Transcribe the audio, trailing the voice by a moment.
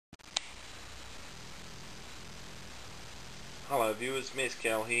Hello viewers,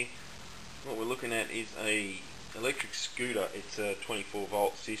 Mezcal here. What we're looking at is a electric scooter. It's a 24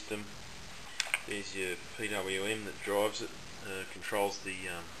 volt system. There's your PWM that drives it, controls the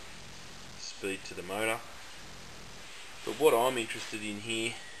speed to the motor. But what I'm interested in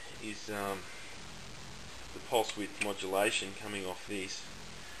here is the pulse width modulation coming off this,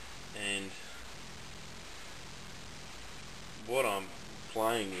 and what I'm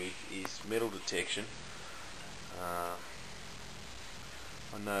playing with is metal detection.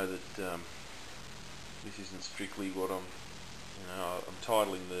 I know that this isn't strictly what I'm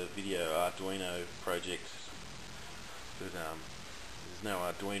titling the video Arduino project, but there's no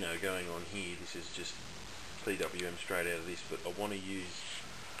Arduino going on here. This is just PWM straight out of this, but I want to use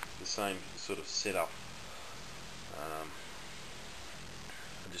the same sort of setup. I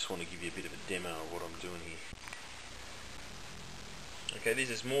just want to give you a bit of a demo of what I'm doing here. Okay, this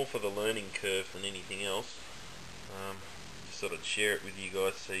is more for the learning curve than anything else. Just thought I'd share it with you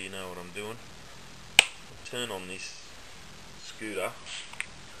guys so you know what I'm doing. I'll turn on this scooter.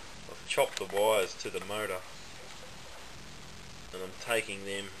 I've chopped the wires to the motor and I'm taking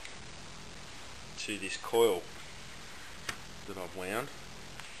them to this coil that I've wound.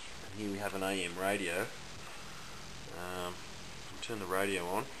 And here we have an AM radio. I'll turn the radio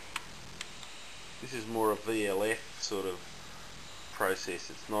on. This is more a VLF sort of process.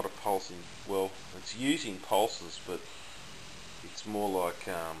 It's not a pulsing, well, it's using pulses, but it's more like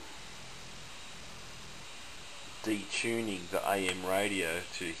detuning the AM radio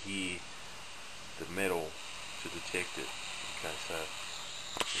to hear the metal to detect it. Okay, so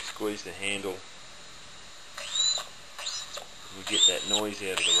we squeeze the handle and we get that noise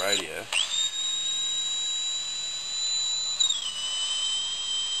out of the radio.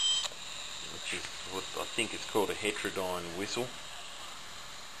 Which is what I think it's called a heterodyne whistle.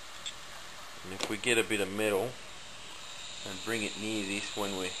 And if we get a bit of metal and bring it near this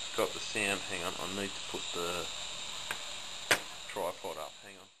when we've got the sound, hang on, I need to put the tripod up,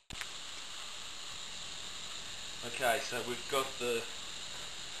 hang on. Okay, so we've got the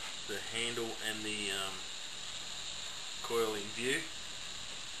handle and the coil in view.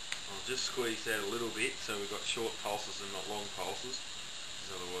 I'll just squeeze that a little bit so we've got short pulses and not long pulses,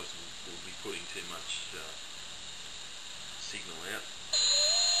 because otherwise we'll be putting too much signal out.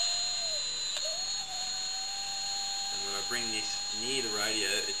 And when I bring this near the radio,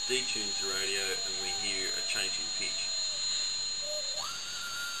 it detunes the radio and we hear a change in pitch.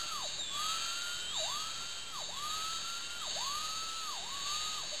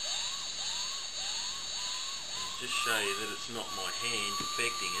 And just show you that it's not my hand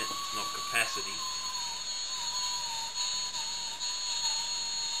affecting it, it's not capacity,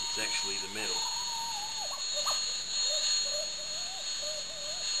 it's actually the metal.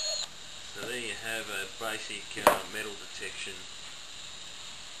 So there you have a basic metal detection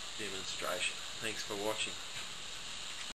demonstration. Thanks for watching.